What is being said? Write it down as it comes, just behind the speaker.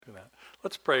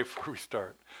Let's pray before we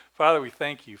start. Father, we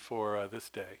thank you for this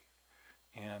day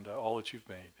and all that you've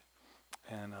made.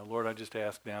 And Lord, I just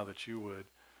ask now that you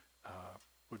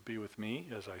would be with me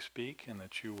as I speak, and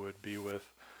that you would be with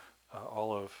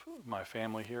all of my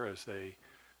family here as they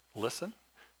listen,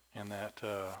 and that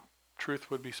truth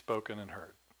would be spoken and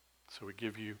heard. So we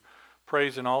give you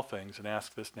praise in all things and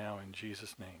ask this now in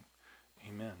Jesus' name.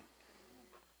 Amen.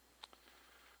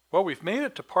 Well, we've made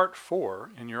it to part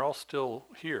 4, and you're all still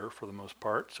here for the most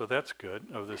part, so that's good,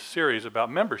 of this series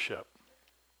about membership.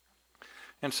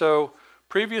 And so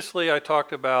previously I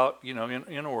talked about,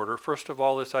 in order, first of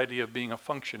all, this idea of being a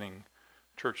functioning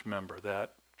church member,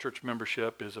 that church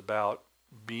membership is about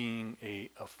being a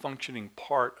functioning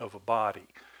part of a body.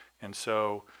 And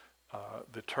so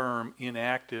the term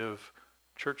inactive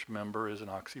church member is an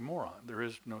oxymoron. There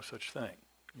is no such thing.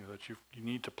 That you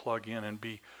need to plug in and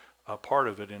be a part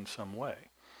of it in some way.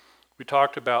 We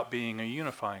talked about being a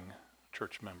unifying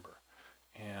church member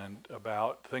and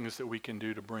about things that we can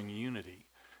do to bring unity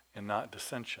and not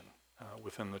dissension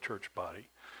within the church body.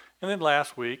 And then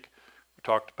last week, we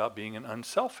talked about being an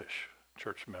unselfish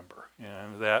church member,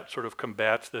 and that sort of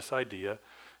combats this idea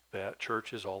that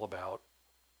church is all about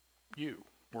you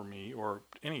or me or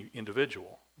any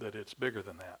individual, that it's bigger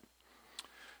than that.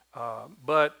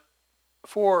 But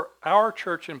for our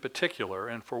church in particular,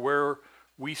 and for where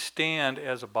we stand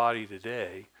as a body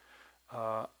today,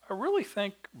 I really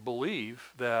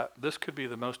believe that this could be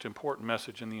the most important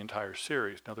message in the entire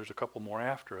series. Now, there's a couple more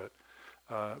after it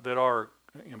that are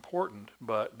important,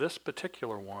 but this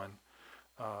particular one,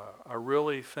 I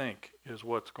really think is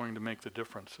what's going to make the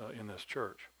difference in this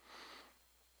church.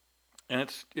 And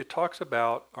it talks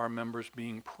about our members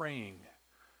being praying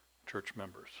church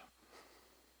members.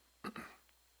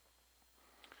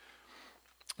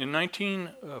 In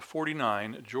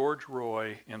 1949, George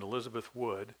Roy and Elizabeth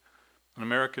Wood, an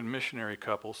American missionary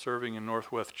couple serving in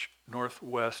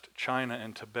northwest China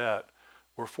and Tibet,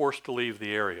 were forced to leave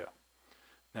the area.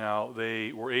 Now,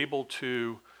 they were able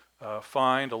to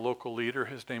find a local leader.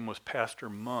 His name was Pastor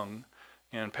Meng,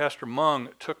 and Pastor Meng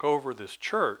took over this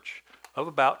church of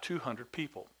about 200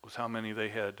 people, was how many they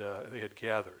had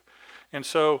gathered. And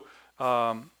so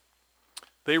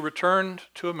they returned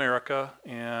to America,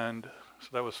 and so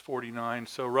that was 49.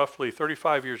 So roughly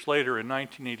 35 years later, in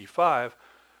 1985,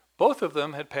 both of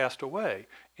them had passed away,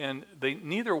 and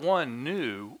neither one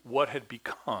knew what had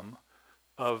become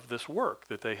of this work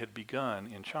that they had begun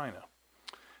in China.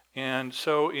 And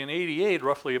so in 88,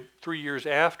 roughly 3 years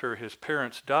after his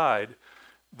parents died,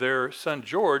 their son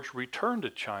George returned to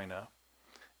China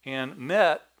and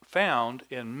found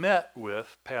and met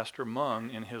with Pastor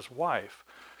Meng and his wife,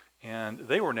 and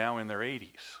they were now in their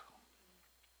 80s.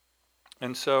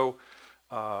 And so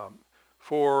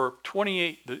for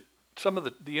some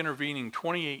of the intervening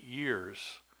 28 years,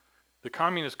 the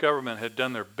communist government had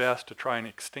done their best to try and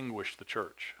extinguish the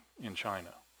church in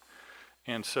China.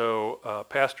 And so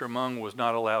Pastor Meng was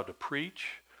not allowed to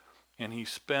preach, and he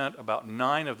spent about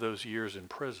 9 of those years in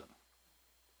prison,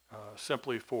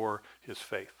 simply for his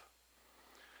faith.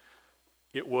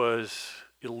 It was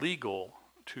illegal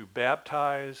to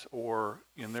baptize or,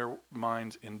 in their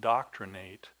minds,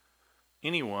 indoctrinate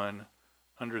anyone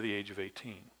under the age of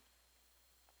 18.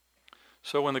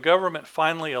 So when the government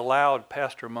finally allowed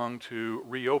Pastor Meng to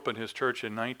reopen his church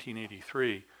in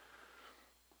 1983,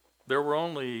 there were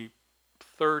only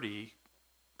 30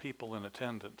 people in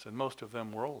attendance, and most of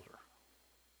them were older.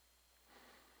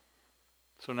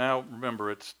 So now,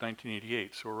 remember, it's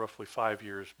 1988, so we're roughly 5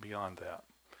 years beyond that.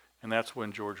 And that's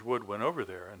when George Wood went over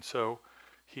there. And so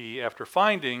he, after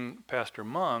finding Pastor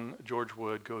Meng, George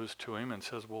Wood goes to him and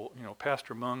says, well,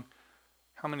 Pastor Meng,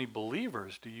 how many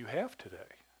believers do you have today?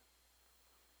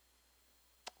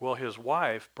 Well, his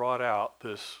wife brought out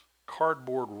this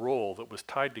cardboard roll that was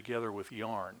tied together with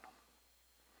yarn.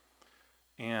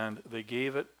 And they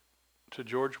gave it to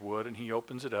George Wood, and he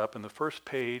opens it up, and the first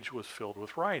page was filled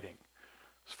with writing.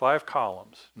 It's 5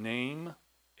 columns: name,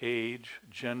 age,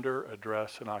 gender,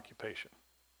 address, and occupation.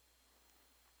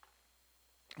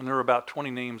 And there were about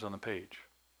 20 names on the page.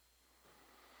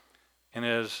 And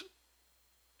as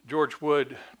George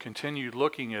Wood continued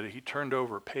looking at it, he turned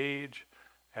over page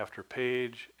after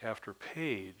page after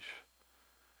page.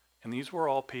 And these were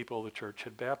all people the church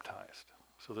had baptized.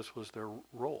 So this was their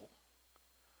role.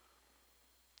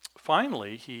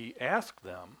 Finally, he asked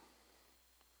them,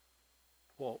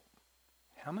 well,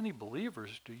 how many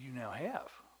believers do you now have?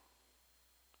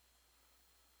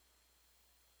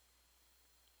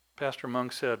 Pastor Meng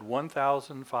said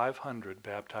 1,500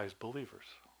 baptized believers.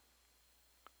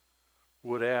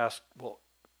 Wood asked, well,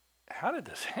 how did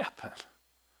this happen?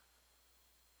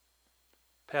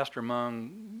 Pastor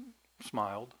Mung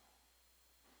smiled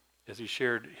as he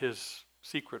shared his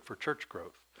secret for church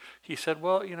growth. He said,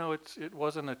 well, it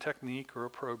wasn't a technique or a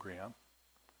program.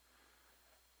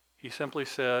 He simply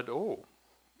said, oh,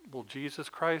 well, Jesus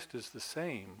Christ is the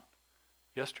same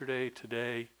yesterday,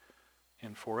 today,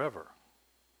 and forever.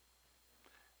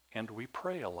 And we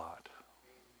pray a lot.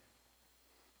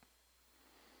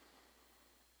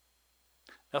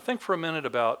 Now think for a minute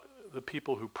about the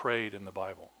people who prayed in the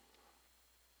Bible.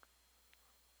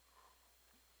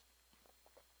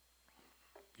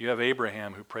 You have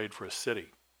Abraham who prayed for a city.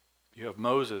 You have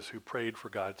Moses who prayed for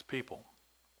God's people.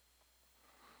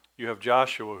 You have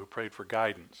Joshua who prayed for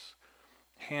guidance.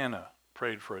 Hannah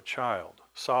prayed for a child.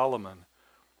 Solomon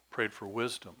prayed for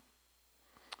wisdom.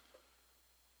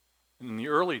 And the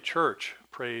early church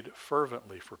prayed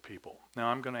fervently for people. Now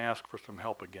I'm going to ask for some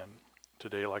help again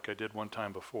today like I did one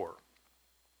time before.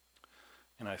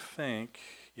 And I think,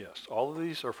 yes, all of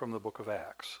these are from the book of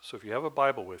Acts. So if you have a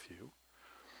Bible with you,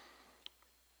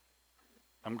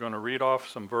 I'm going to read off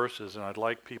some verses, and I'd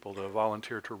like people to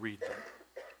volunteer to read them.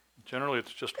 Generally,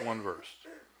 it's just one verse.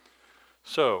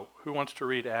 So, who wants to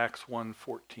read Acts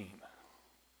 1:14?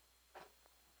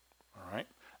 All right.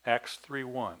 Acts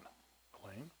 3:1.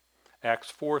 Elaine.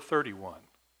 Acts 4:31.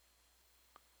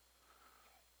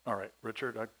 All right,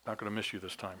 Richard, I'm not going to miss you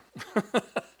this time.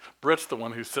 Britt's the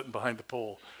one who's sitting behind the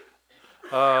pole.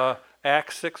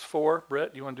 Acts 6:4.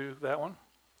 Britt, you want to do that one?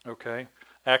 Okay.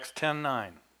 Acts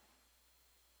 10:9.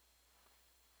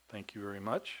 Thank you very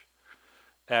much.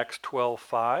 Acts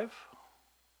 12:5.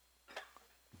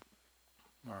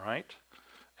 All right.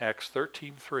 Acts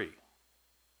 13:3.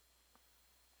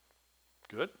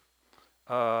 Good.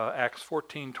 Acts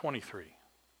 14:23.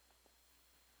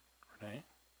 Renee.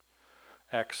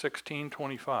 Acts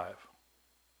 16:25.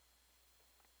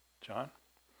 John.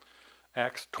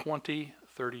 Acts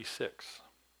 20:36.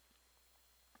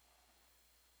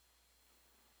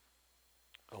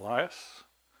 Elias.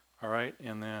 All right,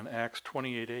 and then Acts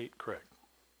 28:8, Craig.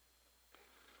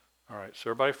 All right, so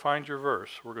everybody find your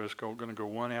verse. We're going to go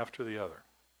one after the other.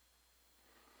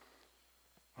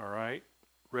 All right,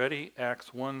 ready?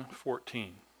 Acts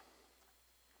 1:14.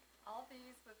 All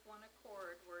these with one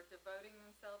accord were devoting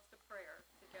themselves to prayer,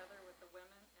 together with the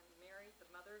women and Mary, the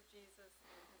mother of Jesus,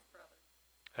 and his brothers.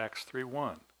 Acts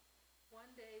 3:1.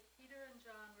 One day, Peter and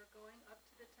John were going up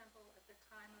to the temple at the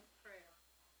time of prayer,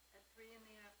 at 3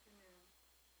 p.m.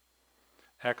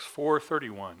 Acts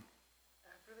 4:31.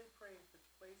 After they prayed, the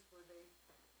place where they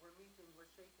were meeting was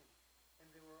shaken, and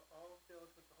they were all filled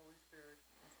with the Holy Spirit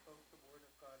and spoke the word of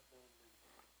God boldly.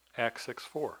 Acts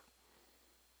 6:4.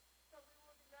 So we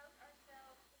will devote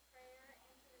ourselves to prayer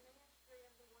and to the ministry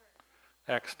of the word.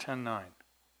 Acts 10:9.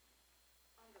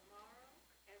 On the morrow,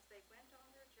 as they went on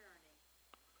their journey,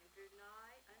 and drew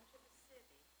nigh unto the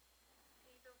city,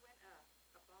 Peter went up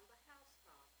upon the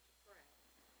housetop to pray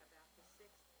about the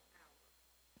 6th hour.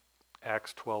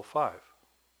 Acts 12:5.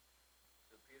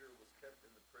 So Peter was kept in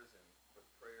the prison, but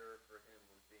prayer for him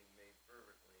was being made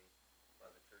fervently by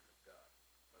the church of God,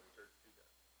 by the church to God.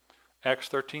 Acts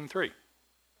 13:3.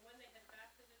 When they had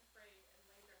fasted and prayed and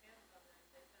laid their hands on them,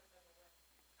 they sent them away.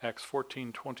 Acts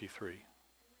 14:23.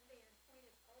 And when they had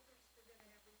appointed elders for them in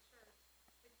every church,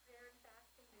 with prayer and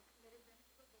fasting, they committed them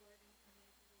to the Lord and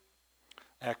commanded to read.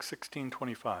 Acts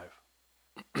 16:25.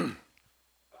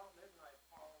 About midnight,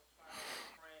 Paul and Silas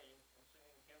were praying and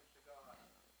singing hymns to God,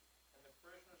 and the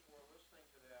prisoners were listening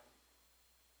to them.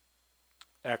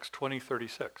 Acts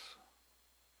 20:36.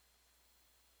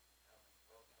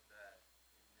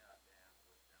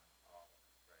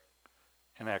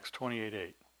 And Acts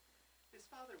 28:8. His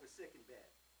father was sick in bed,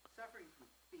 suffering from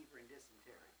fever and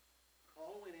dysentery.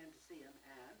 Paul went in to see him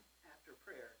and, after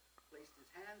prayer, placed his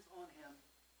hands on him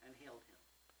and healed him.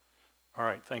 All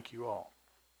right, thank you all.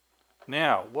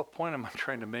 Now, what point am I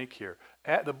trying to make here?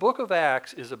 The book of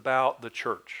Acts is about the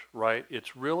church, right?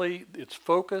 Its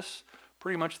focus,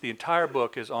 pretty much the entire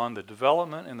book, is on the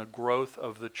development and the growth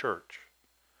of the church.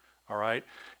 All right?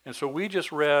 And so we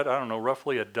just read,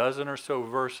 roughly a dozen or so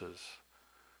verses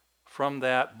from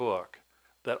that book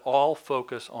that all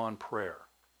focus on prayer.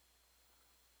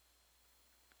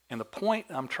 And the point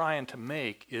I'm trying to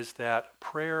make is that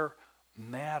prayer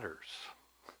matters.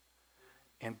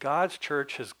 And God's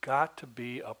church has got to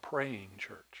be a praying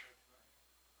church.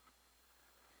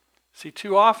 See,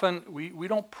 too often we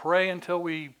don't pray until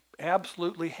we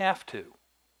absolutely have to.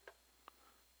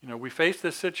 We face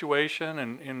this situation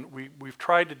and we've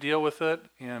tried to deal with it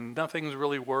and nothing's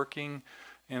really working.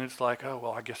 And it's like, oh,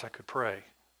 well, I guess I could pray.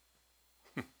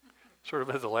 Sort of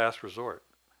as a last resort.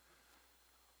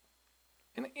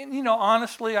 And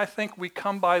honestly, I think we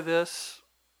come by this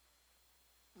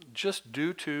just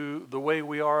due to the way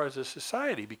we are as a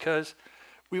society, because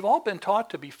we've all been taught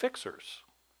to be fixers,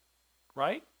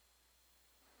 right?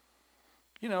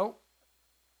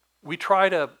 We try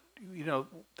to,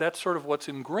 that's sort of what's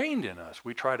ingrained in us.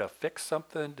 We try to fix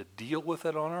something, to deal with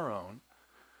it on our own,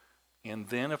 and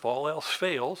then if all else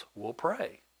fails, we'll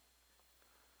pray.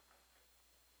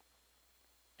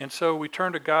 And so we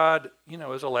turn to God,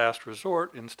 as a last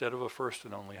resort instead of a first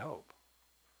and only hope.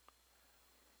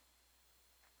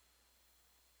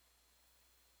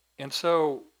 And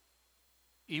so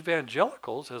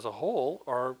evangelicals as a whole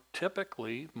are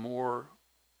typically more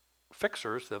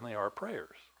fixers than they are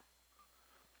prayers.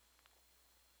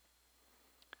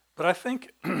 But I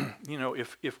think,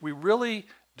 if we really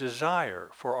desire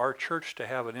for our church to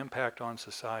have an impact on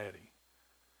society,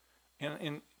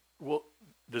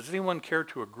 does anyone care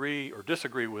to agree or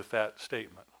disagree with that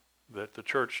statement, that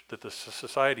the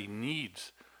society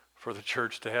needs for the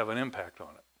church to have an impact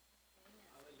on it?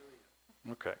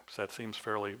 Okay, so that seems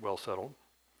fairly well settled.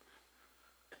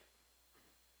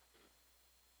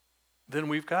 Then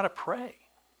we've got to pray.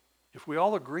 If we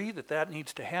all agree that that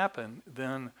needs to happen,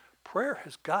 then prayer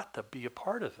has got to be a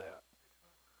part of that.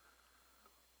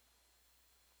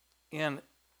 And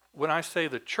when I say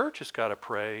the church has got to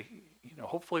pray,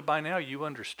 hopefully by now you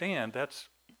understand that's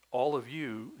all of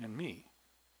you and me,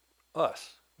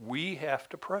 us. We have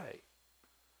to pray.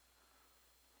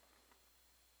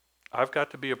 I've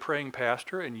got to be a praying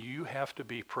pastor, and you have to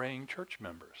be praying church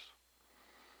members.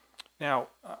 Now,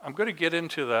 I'm going to get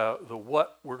into the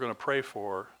what we're going to pray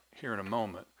for here in a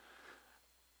moment.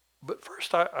 But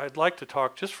first, I'd like to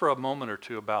talk just for a moment or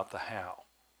two about the how,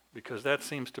 because that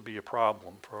seems to be a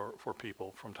problem for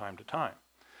people from time to time.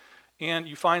 And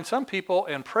you find some people,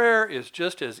 and prayer is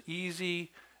just as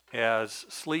easy as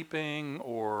sleeping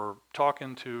or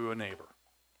talking to a neighbor.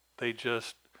 They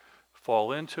just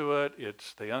fall into it.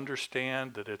 They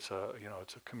understand that it's a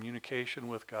communication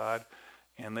with God,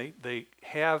 and they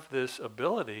have this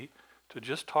ability to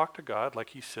just talk to God like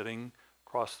he's sitting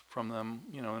across from them,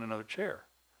 in another chair.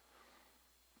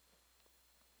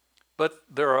 But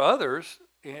there are others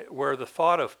where the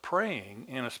thought of praying,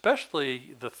 and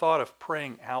especially the thought of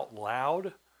praying out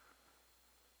loud,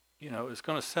 is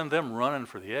going to send them running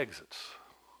for the exits.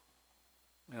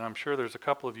 And I'm sure there's a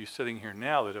couple of you sitting here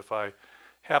now that if I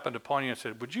happened upon you and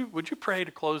said, would you pray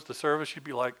to close the service? You'd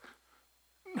be like,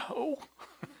 no.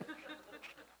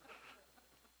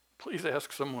 Please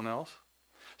ask someone else.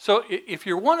 So if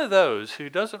you're one of those who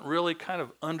doesn't really kind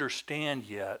of understand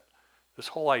yet this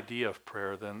whole idea of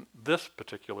prayer, then this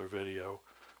particular video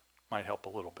might help a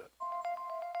little bit.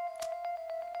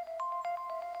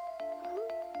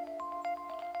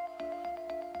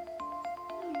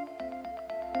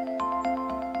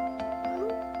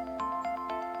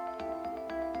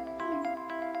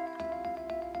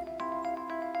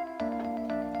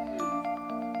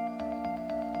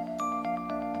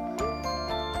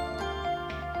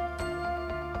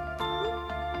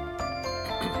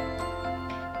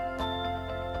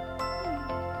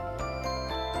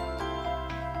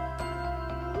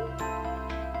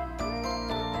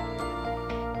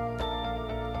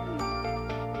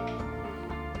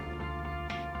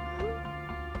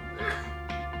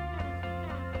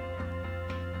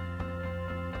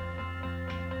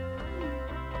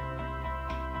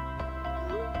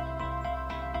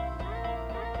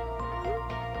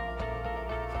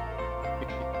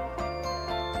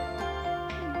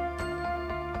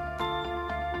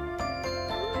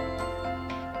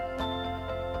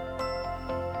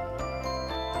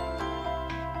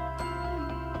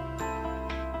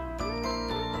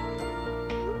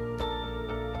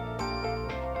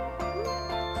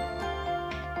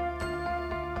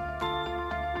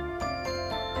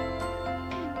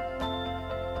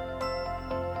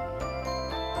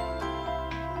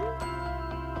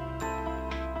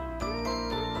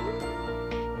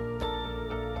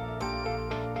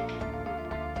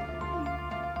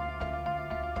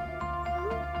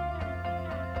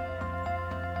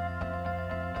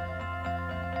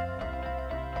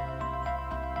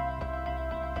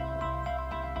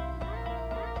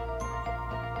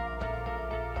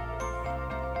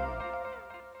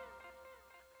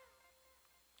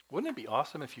 Wouldn't it be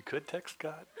awesome if you could text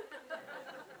God?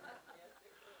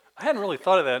 I hadn't really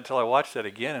thought of that until I watched that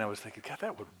again, and I was thinking, God,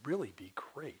 that would really be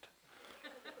great.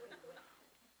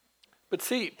 But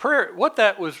see, prayer, what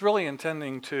that was really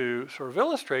intending to sort of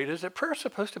illustrate is that prayer is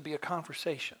supposed to be a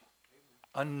conversation,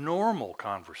 a normal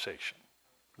conversation,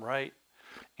 right?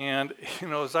 And,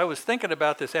 as I was thinking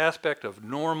about this aspect of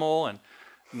normal and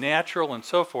natural and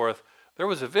so forth, there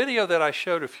was a video that I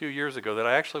showed a few years ago that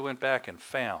I actually went back and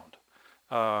found.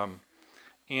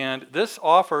 And this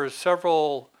offers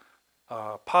several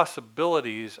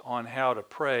possibilities on how to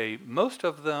pray, most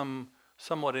of them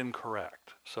somewhat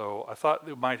incorrect. So I thought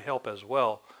it might help as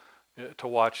well to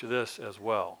watch this as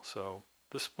well. So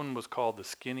this one was called The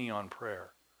Skinny on Prayer.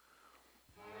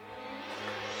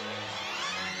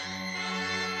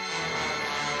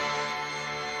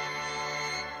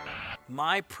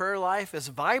 My prayer life is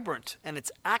vibrant and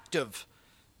it's active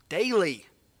daily.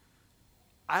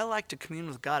 I like to commune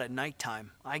with God at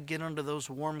nighttime. I get under those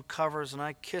warm covers and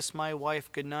I kiss my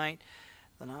wife goodnight.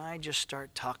 Then I just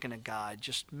start talking to God.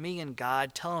 Just me and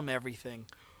God, tell him everything.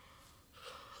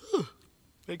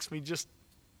 Makes me just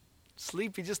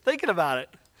sleepy just thinking about it.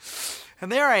 And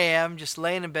there I am, just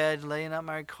laying in bed, laying out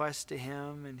my request to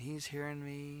him, and he's hearing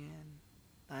me, and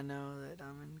I know that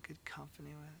I'm in good company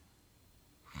with it.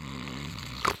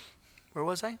 Where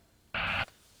was I?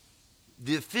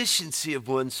 The efficiency of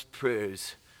one's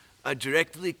prayers are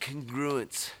directly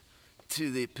congruent to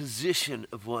the position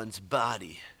of one's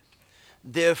body.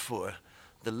 Therefore,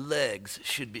 the legs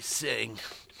should be saying,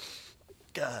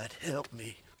 God, help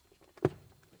me.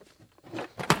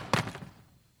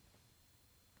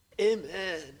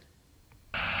 Amen.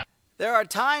 There are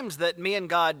times that me and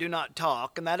God do not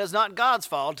talk, and that is not God's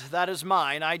fault. That is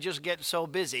mine. I just get so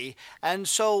busy. And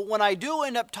so when I do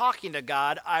end up talking to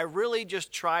God, I really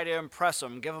just try to impress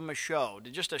him, give him a show,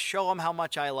 just to show him how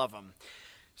much I love him.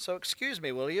 So excuse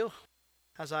me, will you,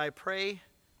 as I pray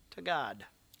to God.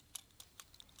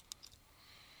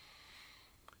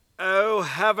 O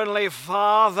Heavenly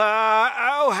Father,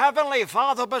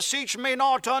 beseech me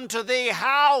not unto thee.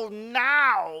 How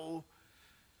now?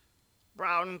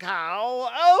 Brown cow,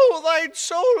 oh, thy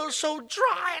soul is so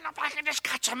dry, and if I can just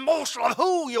catch a morsel of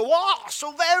who you are,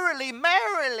 so verily,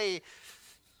 merrily,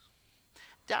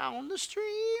 down the stream.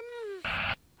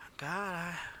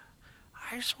 God,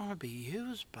 I just want to be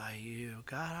used by you.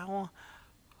 God,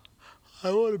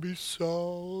 I want to be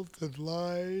salt and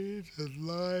light and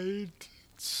light,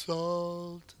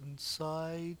 salt and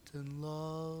sight and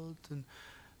light and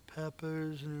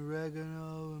peppers and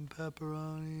oregano and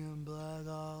pepperoni and black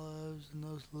olives and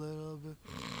those little bit.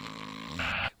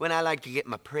 When I like to get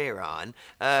my prayer on,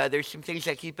 there's some things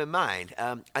I keep in mind.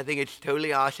 I think it's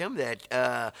totally awesome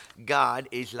that God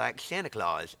is like Santa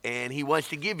Claus, and he wants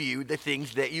to give you the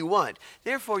things that you want.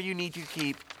 Therefore, you need to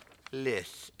keep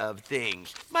lists of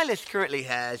things. My list currently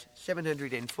has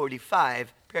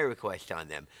 745 prayer requests on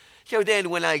them. So then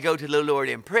when I go to the Lord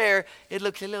in prayer, it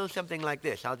looks a little something like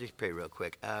this. I'll just pray real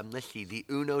quick. Let's see. The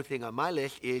uno thing on my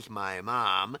list is my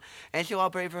mom, and so I'll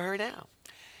pray for her now.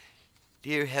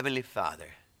 Dear Heavenly Father,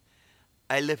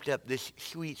 I lift up this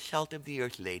sweet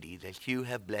salt-of-the-earth lady that you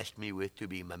have blessed me with to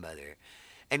be my mother.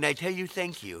 And I tell you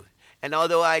thank you. And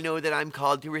although I know that I'm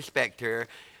called to respect her,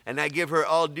 and I give her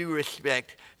all due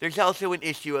respect, there's also an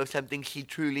issue of something she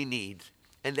truly needs,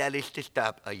 and that is to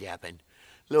stop a-yapping.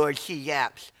 Lord, she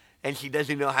yaps, and she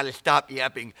doesn't know how to stop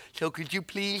yapping. So could you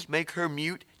please make her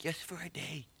mute just for a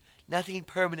day? Nothing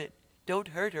permanent. Don't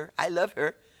hurt her. I love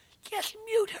her. Just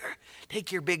mute her.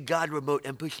 Take your big God remote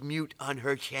and push mute on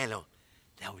her channel.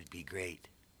 That would be great.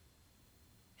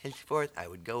 Henceforth, I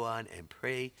would go on and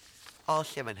pray all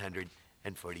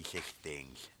 746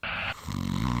 things.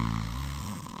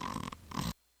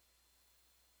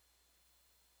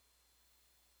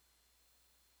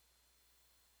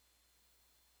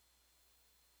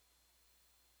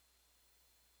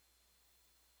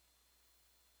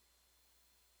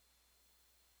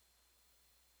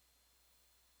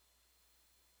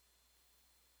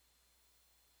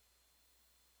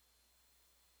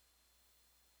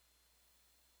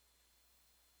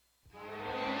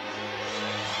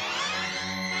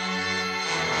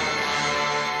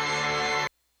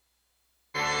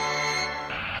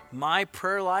 My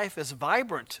prayer life is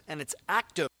vibrant and it's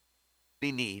active.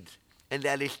 He needs, and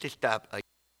that is to stop a.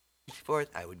 Henceforth,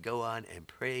 I would go on and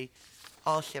pray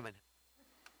all 7.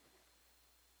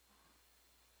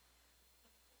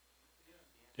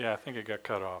 Yeah, I think it got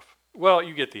cut off. Well,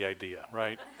 you get the idea,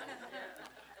 right?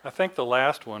 I think the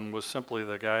last one was simply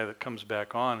the guy that comes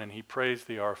back on and he prays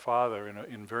the Our Father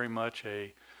in very much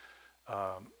a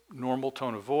normal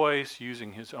tone of voice,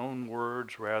 using his own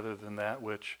words rather than that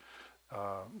which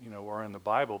are in the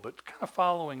Bible, but kind of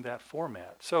following that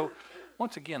format. So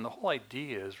once again, the whole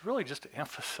idea is really just to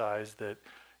emphasize that,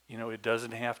 it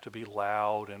doesn't have to be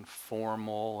loud and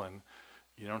formal, and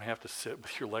you don't have to sit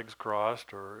with your legs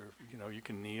crossed, or, you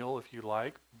can kneel if you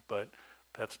like, but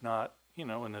that's not,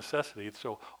 a necessity.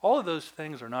 So all of those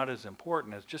things are not as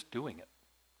important as just doing it,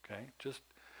 okay? Just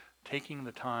taking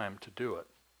the time to do it.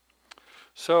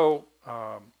 So,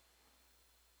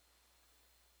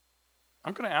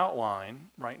 I'm going to outline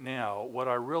right now what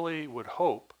I really would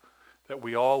hope that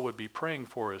we all would be praying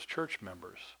for as church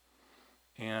members.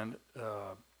 And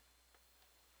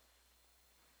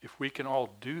if we can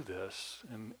all do this,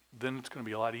 and then it's going to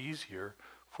be a lot easier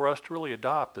for us to really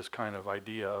adopt this kind of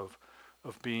idea of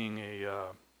being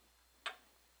a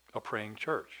praying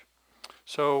church.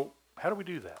 So how do we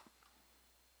do that?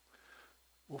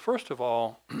 Well, first of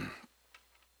all,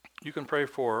 you can pray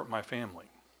for my family.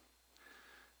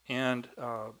 And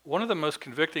one of the most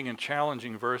convicting and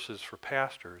challenging verses for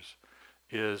pastors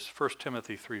is 1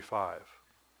 Timothy 3:5.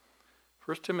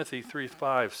 1 Timothy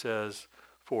 3:5 says,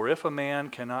 "For if a man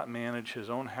cannot manage his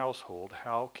own household,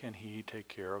 how can he take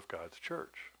care of God's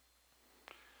church?"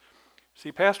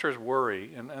 See, pastors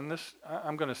worry, and this,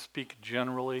 I'm going to speak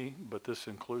generally, but this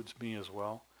includes me as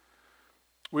well.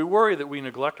 We worry that we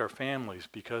neglect our families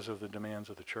because of the demands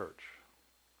of the church.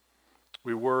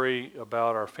 We worry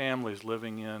about our families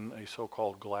living in a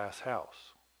so-called glass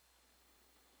house.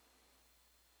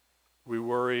 We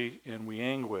worry and we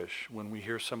anguish when we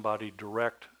hear somebody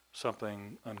direct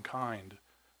something unkind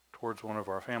towards one of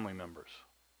our family members.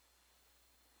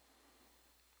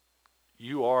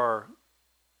 You are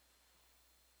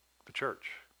the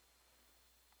church.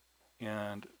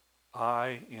 And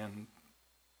I and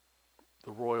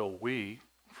the royal we,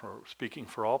 for speaking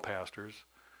for all pastors,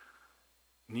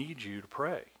 need you to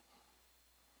pray.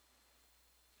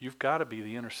 You've got to be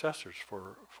the intercessors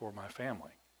for my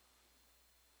family.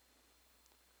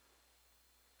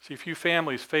 See, few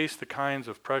families face the kinds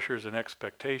of pressures and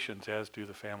expectations as do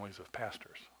the families of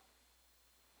pastors.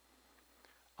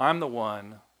 I'm the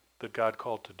one that God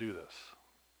called to do this.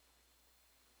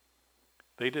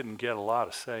 They didn't get a lot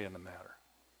of say in the matter.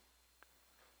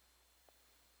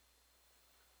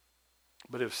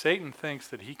 But if Satan thinks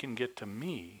that he can get to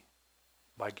me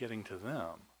by getting to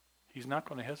them, he's not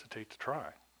going to hesitate to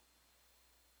try.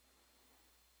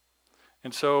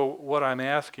 And so what I'm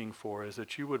asking for is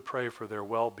that you would pray for their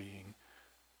well-being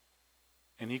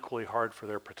and equally hard for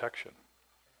their protection.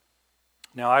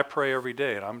 Now I pray every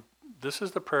day, and this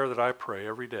is the prayer that I pray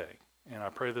every day, and I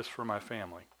pray this for my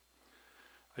family.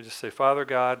 I just say, Father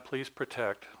God, please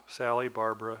protect Sally,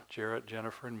 Barbara, Jarrett,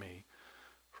 Jennifer, and me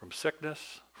from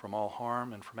sickness, from all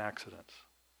harm, and from accidents.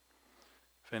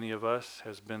 If any of us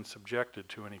has been subjected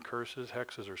to any curses,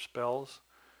 hexes, or spells,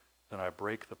 then I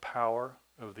break the power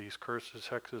of these curses,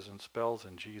 hexes, and spells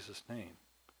in Jesus' name.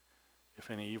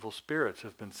 If any evil spirits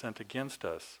have been sent against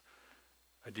us,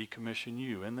 I decommission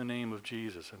you in the name of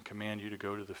Jesus and command you to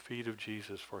go to the feet of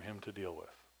Jesus for him to deal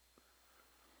with.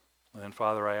 And then,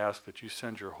 Father, I ask that you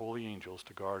send your holy angels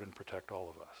to guard and protect all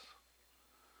of us.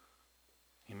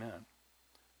 Amen.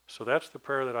 So that's the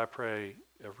prayer that I pray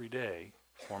every day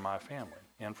for my family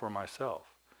and for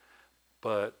myself.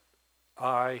 But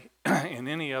I, and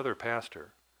any other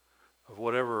pastor of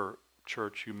whatever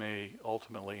church you may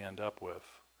ultimately end up with,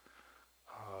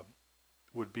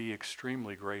 would be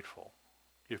extremely grateful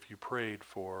if you prayed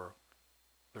for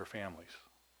their families.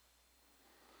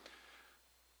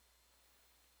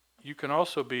 You can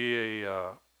also be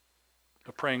a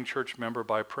praying church member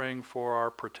by praying for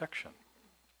our protection.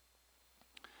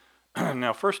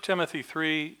 Now, 1 Timothy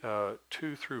 3,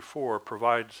 2 through 4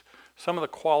 provides some of the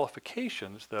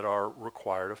qualifications that are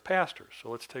required of pastors. So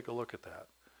let's take a look at that.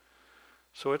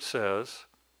 So it says,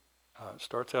 it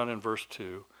starts out in verse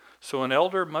 2, "So an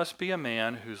elder must be a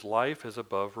man whose life is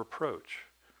above reproach.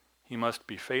 He must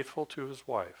be faithful to his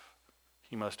wife.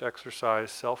 He must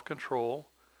exercise self-control,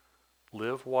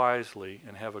 live wisely,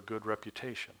 and have a good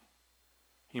reputation.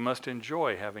 He must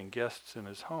enjoy having guests in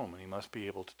his home, and he must be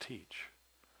able to teach.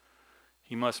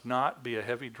 He must not be a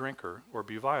heavy drinker or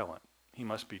be violent. He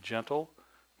must be gentle,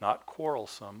 not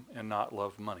quarrelsome, and not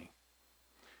love money.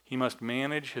 He must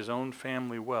manage his own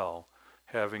family well,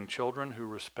 having children who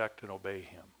respect and obey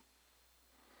him."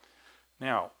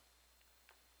 Now,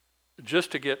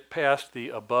 just to get past the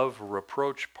above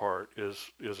reproach part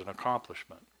is an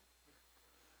accomplishment.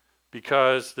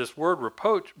 Because this word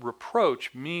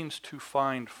reproach means to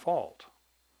find fault.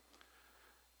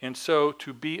 And so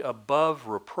to be above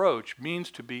reproach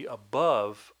means to be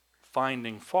above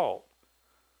finding fault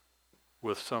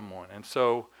with someone. And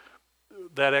so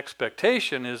that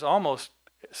expectation is almost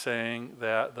saying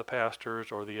that the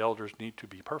pastors or the elders need to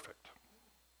be perfect,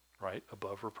 right?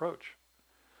 Above reproach.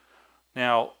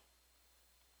 Now,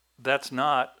 that's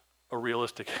not a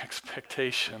realistic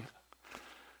expectation.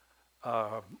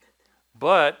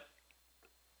 But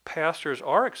pastors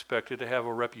are expected to have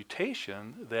a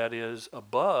reputation that is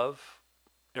above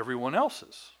everyone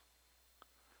else's.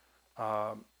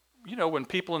 When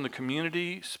people in the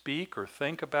community speak or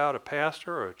think about a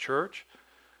pastor or a church,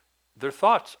 their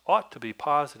thoughts ought to be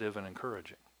positive and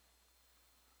encouraging.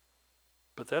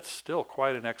 But that's still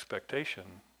quite an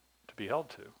expectation to be held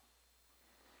to.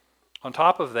 On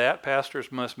top of that,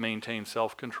 pastors must maintain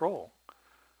self-control.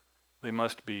 They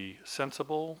must be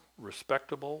sensible,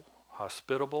 respectable,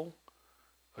 hospitable,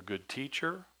 a good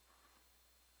teacher,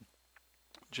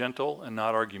 gentle and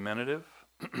not argumentative,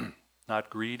 not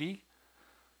greedy,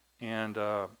 and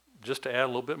just to add a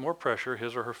little bit more pressure,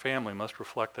 his or her family must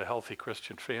reflect a healthy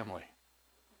Christian family.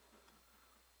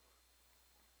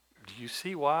 Do you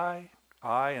see why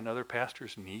I and other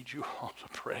pastors need you all to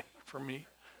pray for me?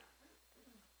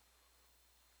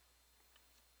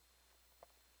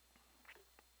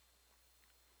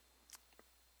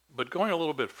 But going a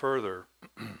little bit further,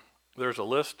 there's a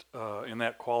list in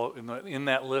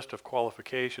that list of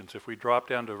qualifications. If we drop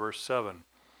down to verse 7,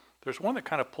 there's one that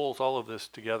kind of pulls all of this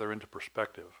together into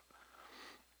perspective.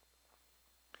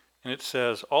 And it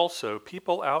says, also,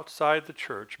 people outside the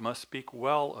church must speak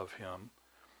well of him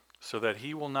so that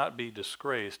he will not be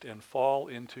disgraced and fall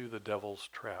into the devil's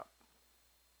trap.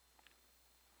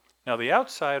 Now, the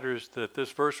outsiders that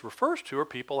this verse refers to are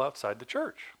people outside the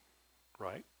church,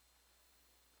 right?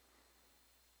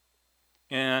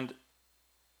 And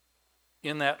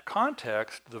in that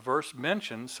context, the verse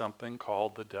mentions something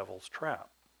called the devil's trap.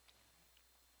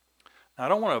 Now, I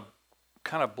don't want to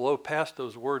kind of blow past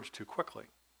those words too quickly.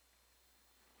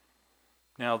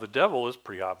 Now, the devil is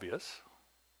pretty obvious.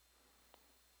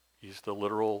 He's the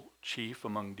literal chief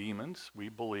among demons. We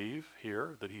believe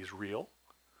here that he's real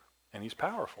and he's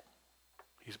powerful.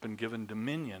 He's been given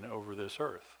dominion over this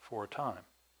earth for a time.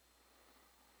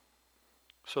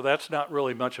 So that's not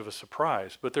really much of a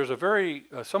surprise. But there's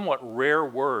a somewhat rare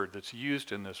word that's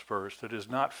used in this verse that is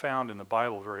not found in the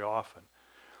Bible very often.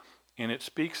 And it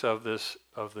speaks of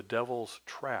the devil's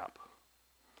trap.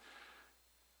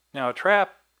 Now, a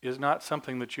trap is not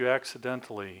something that you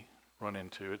accidentally run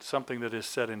into. It's something that is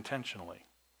set intentionally.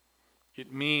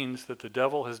 It means that the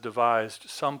devil has devised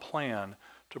some plan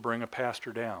to bring a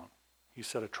pastor down. He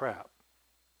set a trap.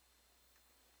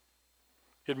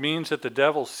 It means that the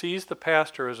devil sees the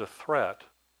pastor as a threat,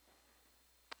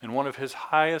 and one of his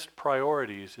highest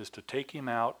priorities is to take him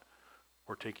out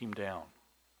or take him down.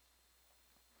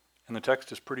 And the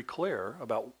text is pretty clear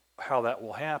about how that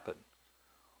will happen.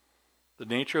 The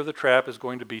nature of the trap is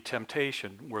going to be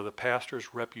temptation, where the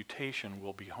pastor's reputation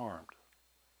will be harmed.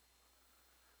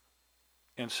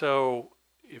 And so,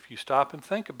 if you stop and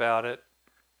think about it,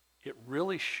 it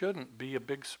really shouldn't be a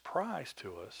big surprise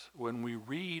to us when we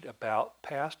read about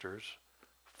pastors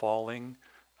falling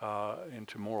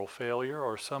into moral failure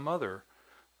or some other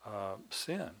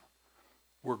sin.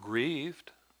 We're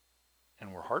grieved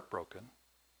and we're heartbroken,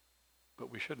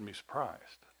 but we shouldn't be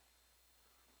surprised.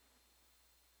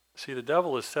 See, the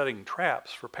devil is setting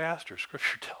traps for pastors.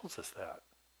 Scripture tells us that.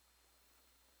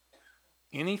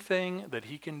 Anything that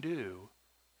he can do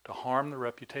to harm the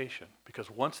reputation, because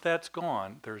once that's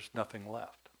gone, there's nothing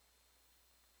left.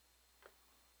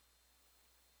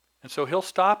 And so he'll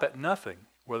stop at nothing,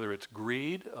 whether it's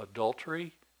greed,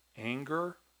 adultery,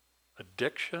 anger,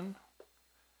 addiction.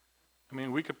 I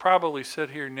mean, we could probably sit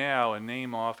here now and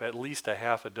name off at least a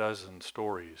half a dozen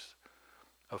stories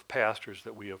of pastors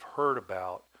that we have heard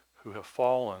about who have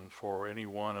fallen for any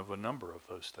one of a number of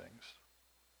those things.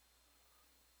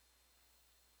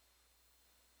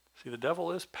 See, the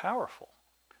devil is powerful,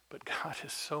 but God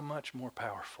is so much more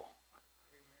powerful.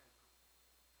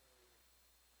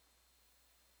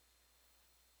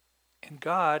 And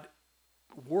God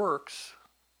works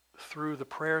through the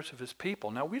prayers of his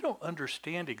people. Now, we don't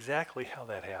understand exactly how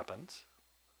that happens,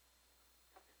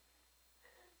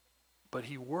 but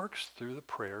he works through the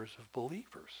prayers of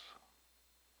believers.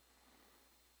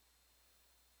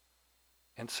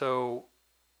 And so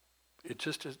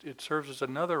it serves as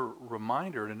another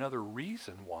reminder and another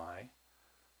reason why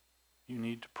you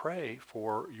need to pray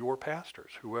for your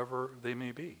pastors, whoever they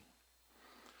may be.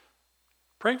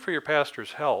 Praying for your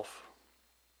pastor's health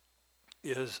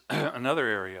is another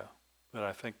area that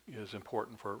I think is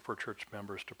important for church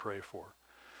members to pray for.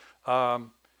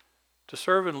 To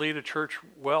serve and lead a church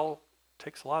well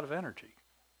takes a lot of energy.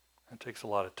 It takes a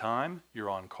lot of time. You're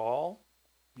on call,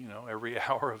 every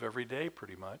hour of every day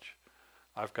pretty much.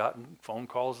 I've gotten phone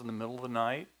calls in the middle of the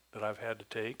night that I've had to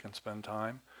take and spend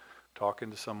time talking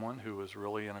to someone who was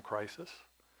really in a crisis.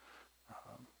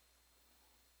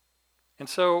 And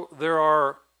so there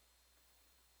are,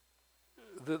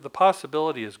 the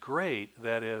possibility is great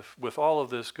that if, with all of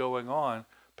this going on,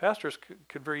 pastors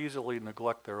could very easily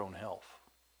neglect their own health.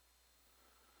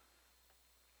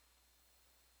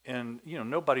 And,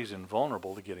 nobody's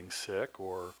invulnerable to getting sick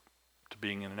or to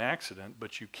being in an accident,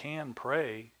 but you can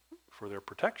pray for their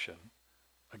protection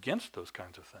against those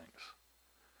kinds of things.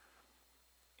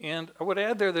 And I would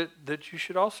add there that you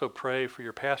should also pray for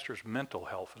your pastor's mental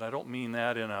health. And I don't mean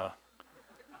that in a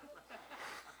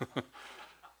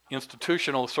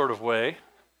institutional sort of way.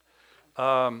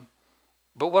 But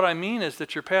what I mean is that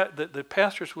that the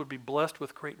pastors would be blessed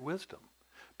with great wisdom.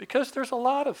 Because there's a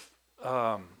lot of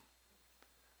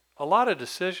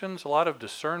decisions, a lot of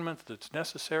discernment that's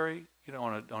necessary,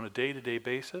 on a day-to-day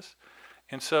basis.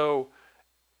 And so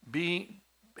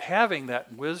having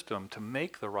that wisdom to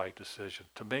make the right decision,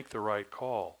 to make the right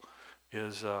call,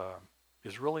 is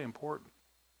really important.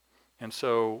 And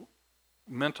so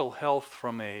mental health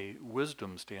from a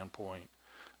wisdom standpoint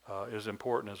is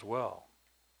important as well.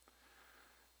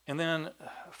 And then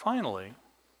finally,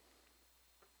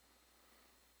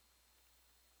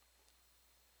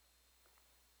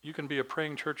 you can be a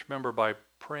praying church member by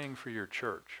praying for your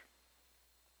church.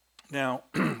 Now,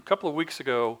 a couple of weeks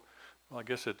ago, well, I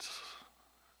guess it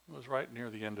was right near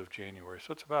the end of January,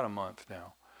 so it's about a month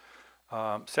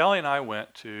now. Sally and I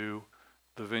went to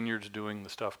the Vineyards Doing the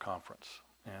Stuff conference,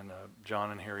 and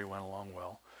John and Harry went along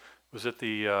well. It was at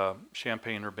the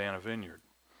Champaign-Urbana Vineyard.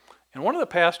 And one of the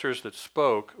pastors that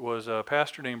spoke was a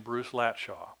pastor named Bruce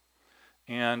Latshaw.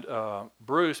 And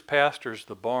Bruce pastors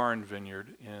the Barn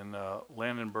Vineyard in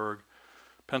Landenberg,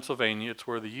 Pennsylvania. It's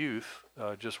where the youth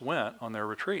just went on their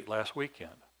retreat last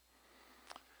weekend.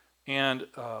 And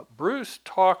Bruce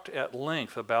talked at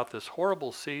length about this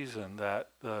horrible season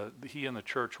that he and the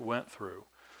church went through.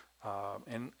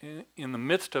 And in the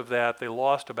midst of that, they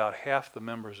lost about half the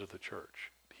members of the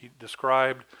church. He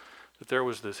described that there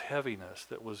was this heaviness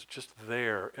that was just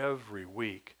there every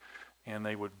week. And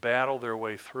they would battle their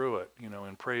way through it,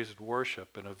 in praise and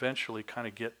worship, and eventually kind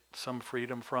of get some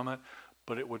freedom from it,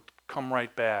 but it would come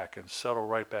right back and settle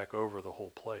right back over the whole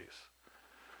place.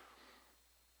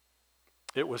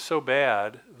 It was so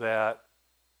bad that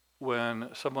when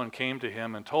someone came to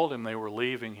him and told him they were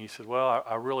leaving, he said, well,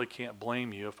 I really can't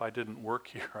blame you. If I didn't work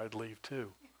here, I'd leave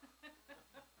too.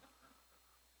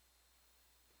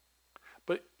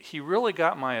 But he really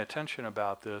got my attention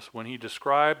about this when he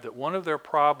described that one of their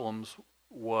problems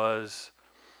was,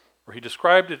 or he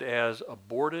described it as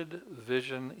aborted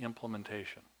vision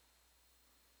implementation.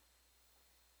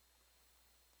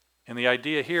 And the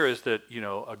idea here is that,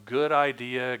 a good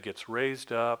idea gets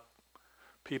raised up,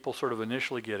 people sort of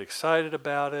initially get excited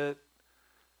about it,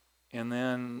 and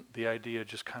then the idea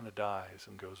just kind of dies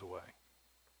and goes away.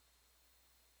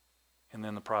 And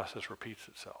then the process repeats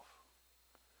itself.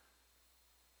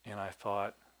 And I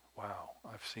thought, wow,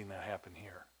 I've seen that happen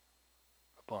here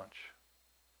a bunch.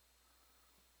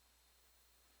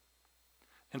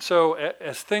 And so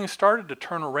as things started to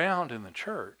turn around in the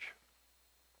church,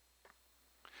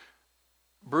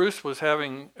 Bruce was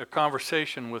having a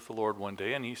conversation with the Lord one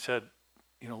day, and he said,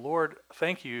 Lord,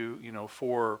 thank you,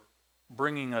 for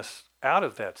bringing us out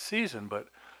of that season, but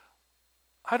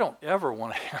I don't ever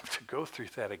want to have to go through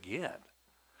that again.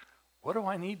 What do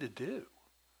I need to do?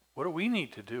 What do we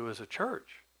need to do as a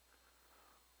church?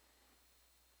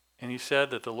 And he said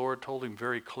that the Lord told him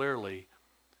very clearly,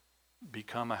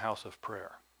 become a house of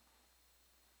prayer.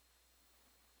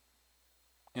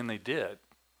 And they did.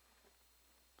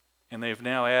 And they've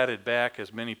now added back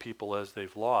as many people as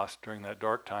they've lost during that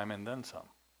dark time, and then some.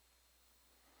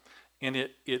 And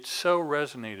it so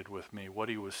resonated with me, what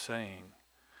he was saying,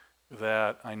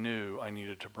 that I knew I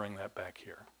needed to bring that back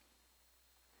here.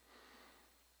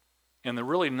 And the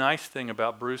really nice thing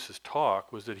about Bruce's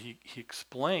talk was that he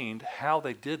explained how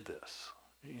they did this.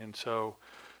 And so,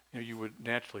 you would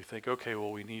naturally think, okay,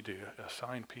 well, we need to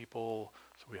assign people,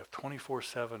 so we have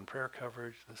 24/7 prayer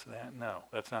coverage, this and that. No,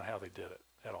 that's not how they did it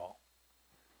at all.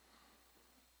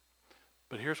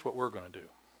 But here's what we're going to do.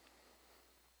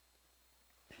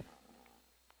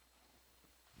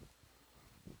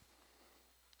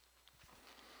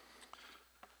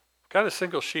 Got a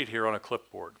single sheet here on a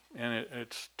clipboard, and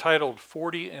it's titled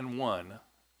 41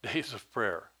 Days of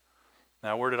Prayer.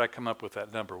 Now, where did I come up with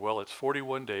that number? Well, it's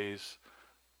 41 days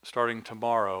starting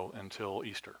tomorrow until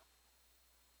Easter.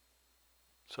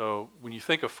 So when you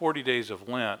think of 40 days of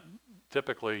Lent,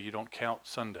 typically you don't count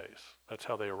Sundays. That's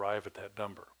how they arrive at that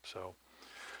number. So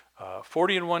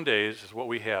 41 days is what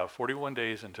we have, 41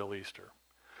 days until Easter.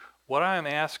 What I'm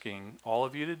asking all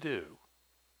of you to do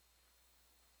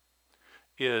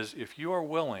is, if you are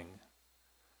willing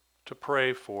to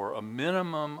pray for a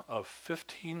minimum of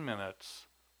 15 minutes,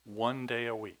 one day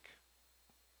a week.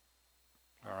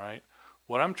 All right?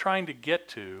 What I'm trying to get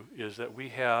to is that we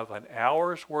have an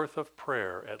hour's worth of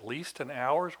prayer, at least an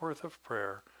hour's worth of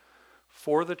prayer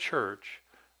for the church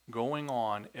going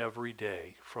on every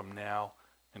day from now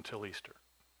until Easter.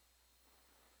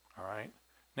 All right?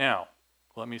 Now,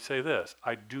 let me say this.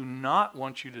 I do not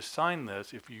want you to sign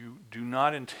this if you do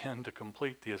not intend to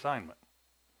complete the assignment.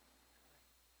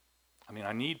 I mean,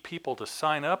 I need people to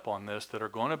sign up on this that are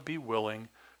going to be willing,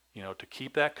 to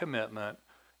keep that commitment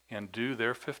and do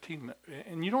their 15 minutes.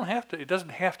 And you don't have to, it doesn't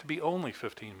have to be only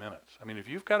 15 minutes. I mean, if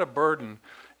you've got a burden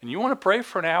and you want to pray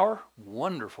for an hour,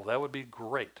 wonderful. That would be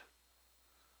great.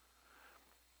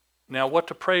 Now, what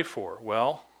to pray for?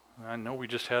 Well, I know we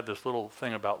just had this little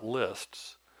thing about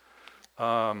lists.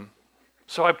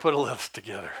 So I put a list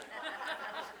together.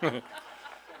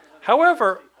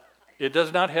 However, it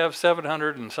does not have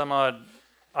 700 and some odd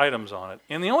items on it.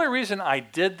 And the only reason I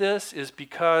did this is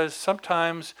because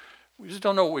sometimes we just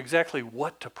don't know exactly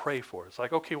what to pray for. It's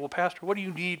like, okay, well, Pastor, what do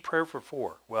you need prayer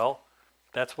for? Well,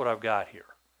 that's what I've got here.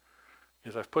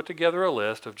 Is I've put together a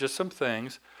list of just some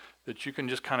things that you can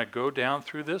just kind of go down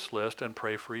through this list and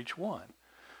pray for each one.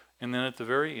 And then at the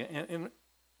very end, and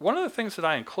one of the things that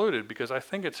I included, because I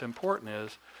think it's important,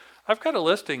 is I've got a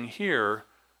listing here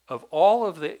of all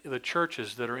of the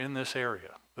churches that are in this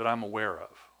area that I'm aware of.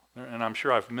 And I'm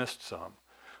sure I've missed some.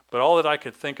 But all that I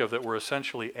could think of that were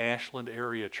essentially Ashland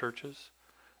area churches,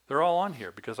 they're all on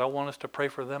here because I want us to pray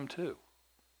for them too.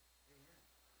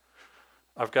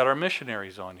 I've got our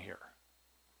missionaries on here.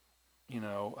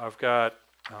 I've got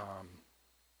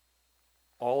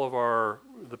all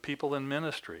of the people in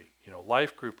ministry,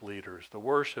 life group leaders, the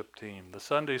worship team, the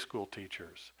Sunday school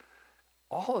teachers,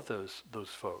 all of those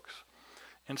folks.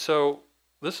 And so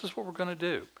this is what we're going to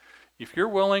do. If you're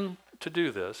willing to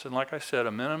do this, and like I said,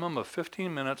 a minimum of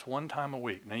 15 minutes one time a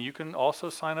week. Now you can also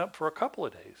sign up for a couple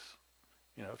of days.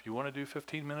 If you want to do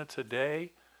 15 minutes a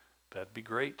day, that'd be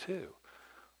great too.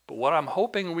 But what I'm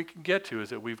hoping we can get to is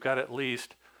that we've got at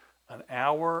least an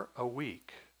hour a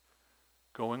week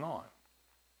going on.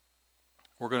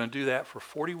 We're going to do that for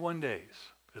 41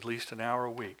 days, at least an hour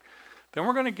a week. Then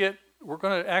we're going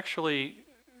to actually,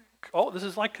 this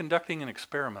is like conducting an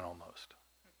experiment almost.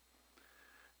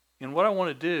 And what I want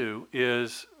to do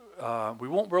is, we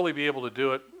won't really be able to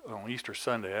do it on Easter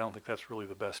Sunday. I don't think that's really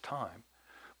the best time.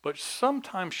 But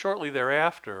sometime shortly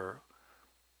thereafter,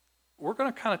 we're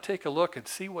going to kind of take a look and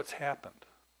see what's happened.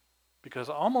 Because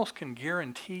I almost can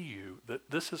guarantee you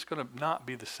that this is going to not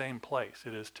be the same place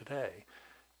it is today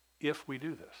if we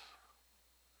do this.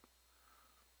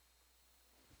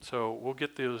 So we'll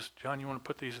get those. John, you want to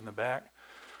put these in the back?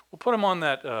 We'll put them on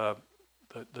that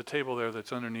the table there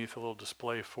that's underneath a little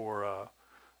display for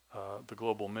the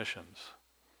global missions.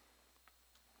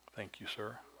 Thank you,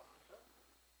 sir.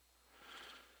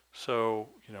 So,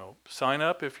 sign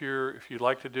up if you'd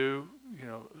like to do,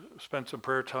 spend some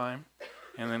prayer time,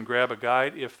 and then grab a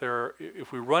guide. If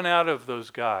we run out of those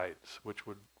guides, which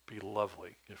would be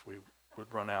lovely if we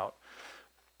would run out,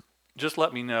 just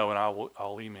let me know and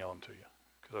I'll email them to you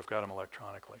because I've got them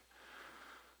electronically.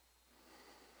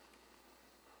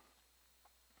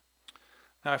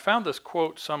 Now I found this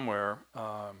quote somewhere,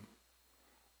 but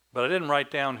I didn't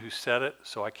write down who said it,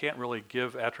 so I can't really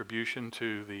give attribution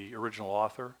to the original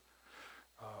author.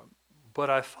 But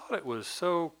I thought it was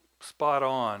so spot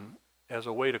on as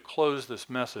a way to close this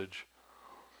message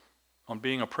on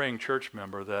being a praying church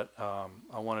member that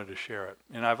I wanted to share it.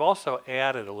 And I've also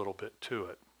added a little bit to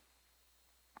it.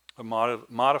 I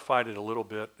modified it a little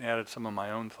bit, added some of my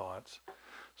own thoughts.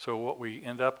 So what we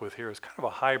end up with here is kind of a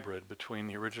hybrid between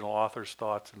the original author's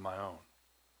thoughts and my own.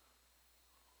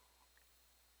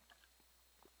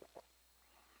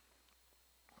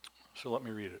 So let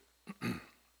me read it.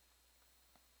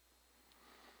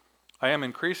 I am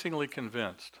increasingly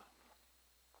convinced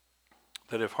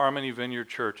that if Harmony Vineyard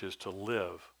Church is to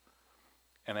live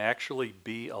and actually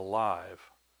be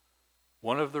alive,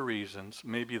 one of the reasons,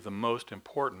 maybe the most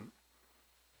important,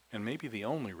 and maybe the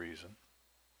only reason,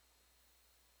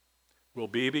 will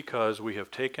be because we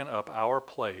have taken up our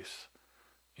place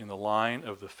in the line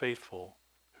of the faithful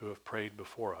who have prayed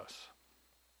before us.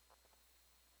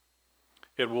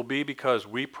 It will be because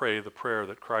we pray the prayer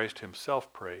that Christ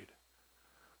himself prayed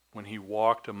when he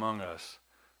walked among us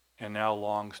and now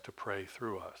longs to pray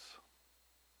through us.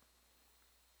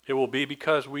 It will be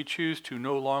because we choose to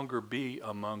no longer be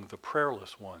among the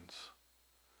prayerless ones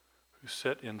who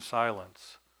sit in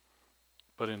silence,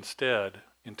 but instead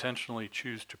intentionally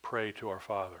choose to pray to our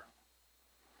Father.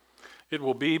 It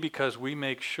will be because we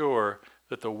make sure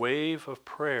that the wave of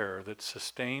prayer that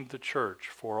sustained the church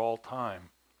for all time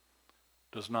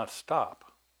does not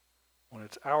stop when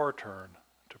it's our turn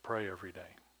to pray every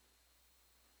day.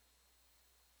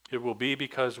 It will be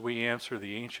because we answer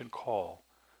the ancient call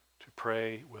to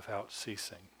pray without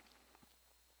ceasing.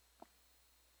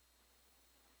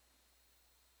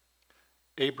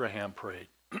 Abraham prayed,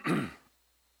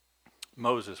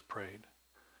 Moses prayed.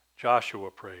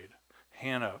 Joshua prayed.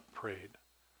 Hannah prayed.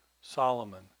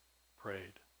 Solomon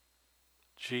prayed.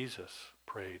 Jesus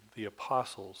prayed. The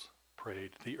apostles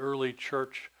prayed. The early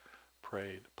church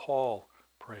prayed. Paul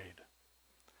prayed.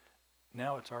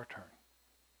 Now it's our turn.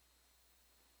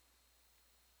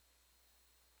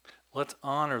 Let's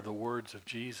honor the words of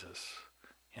Jesus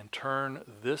and turn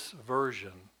this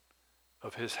version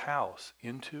of his house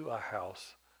into a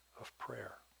house of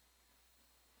prayer.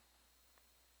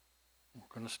 We're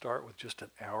going to start with just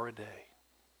an hour a day.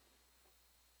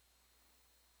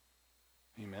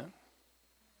 Amen?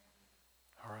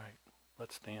 All right,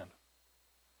 let's stand.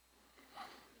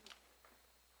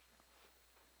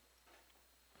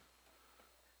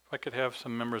 If I could have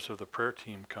some members of the prayer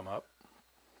team come up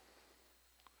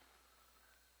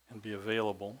and be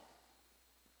available.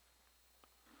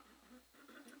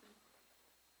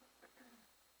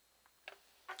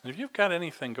 And if you've got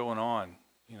anything going on,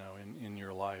 in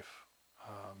your life,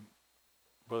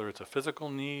 whether it's a physical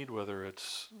need, whether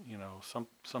it's,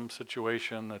 some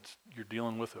situation that you're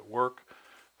dealing with at work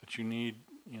that you need,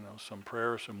 some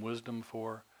prayer, some wisdom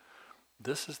for,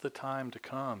 this is the time to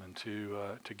come and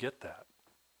to get that.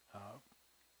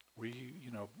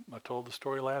 I told the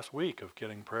story last week of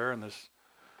getting prayer, and this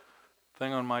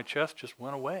thing on my chest just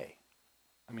went away.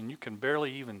 I mean, you can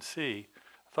barely even see.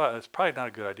 I thought it's probably not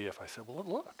a good idea if I said, well,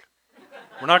 look.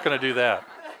 We're not going to do that.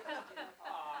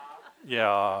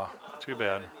 Yeah, too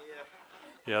bad.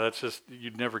 Yeah, that's just,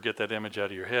 you'd never get that image out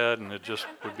of your head, and it just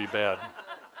would be bad.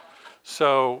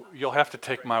 So you'll have to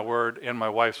take my word and my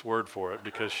wife's word for it,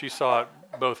 because she saw it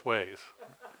both ways.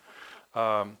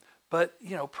 But,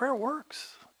 prayer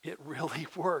works. It really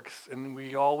works. And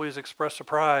we always express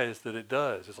surprise that it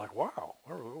does. It's like, wow,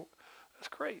 that's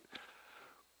great.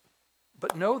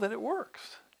 But know that it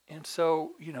works. And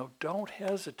so, don't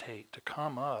hesitate to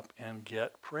come up and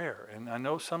get prayer. And I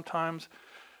know sometimes,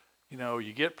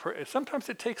 you get prayer. Sometimes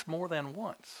it takes more than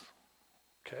once.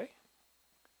 Okay?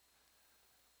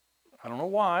 I don't know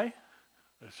why.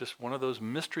 It's just one of those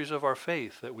mysteries of our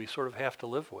faith that we sort of have to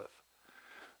live with.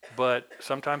 But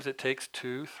sometimes it takes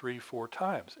 2, 3, 4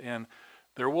 times. And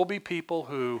there will be people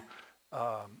who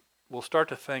will start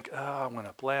to think, I went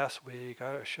up last week.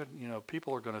 I shouldn't,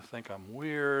 people are going to think I'm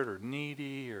weird or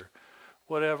needy or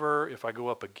whatever if I go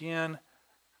up again.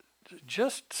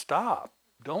 Just stop.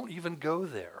 Don't even go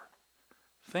there.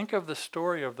 Think of the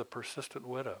story of the persistent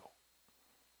widow.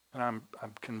 And I'm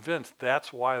convinced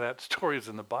that's why that story is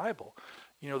in the Bible.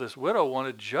 This widow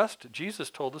wanted justice.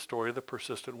 Jesus told the story of the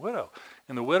persistent widow.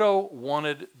 And the widow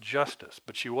wanted justice,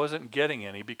 but she wasn't getting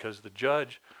any because the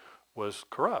judge was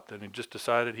corrupt, and he just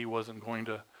decided he wasn't going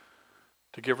to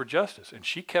give her justice. And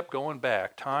she kept going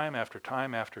back time after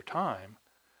time after time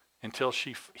until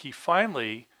he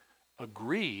finally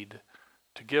agreed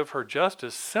to give her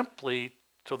justice simply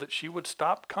so that she would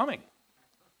stop coming.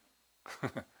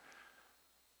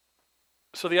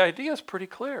 So the idea is pretty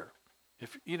clear.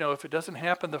 If it doesn't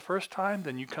happen the first time,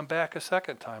 then you come back a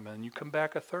second time, and you come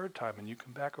back a third time, and you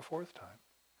come back a fourth time.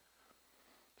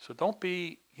 So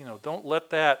don't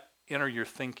let that enter your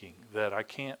thinking that I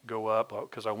can't go up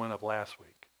because I went up last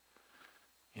week.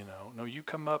 No, you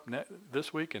come up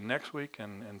this week and next week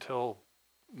and until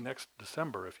next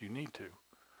December if you need to.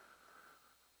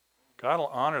 God will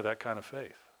honor that kind of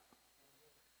faith.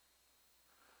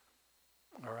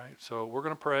 All right, so we're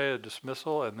going to pray a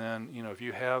dismissal, and then, if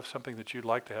you have something that you'd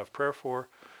like to have prayer for,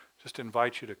 just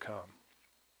invite you to come.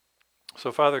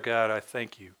 So, Father God, I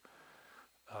thank you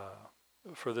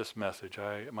for this message.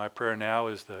 My prayer now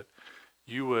is that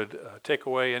you would take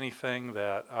away anything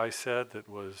that I said that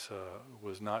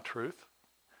was not truth,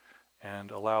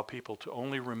 and allow people to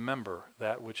only remember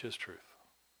that which is truth.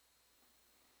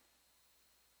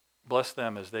 Bless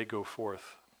them as they go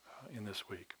forth in this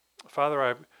week.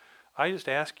 Father, I just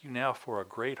ask you now for a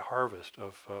great harvest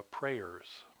of prayers,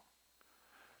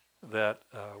 that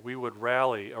we would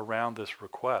rally around this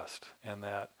request, and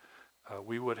that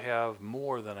we would have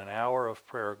more than an hour of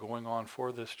prayer going on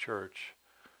for this church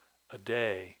a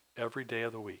day, every day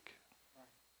of the week.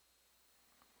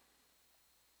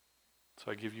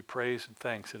 So I give you praise and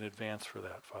thanks in advance for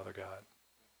that, Father God.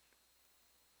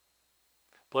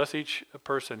 Bless each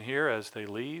person here as they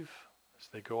leave, as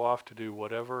they go off to do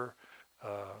whatever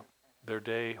their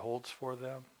day holds for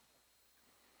them.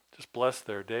 Just bless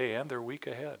their day and their week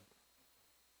ahead.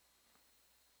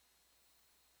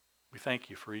 We thank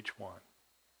you for each one.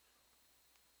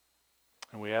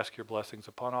 And we ask your blessings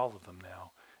upon all of them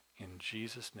now. In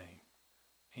Jesus' name,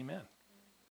 amen.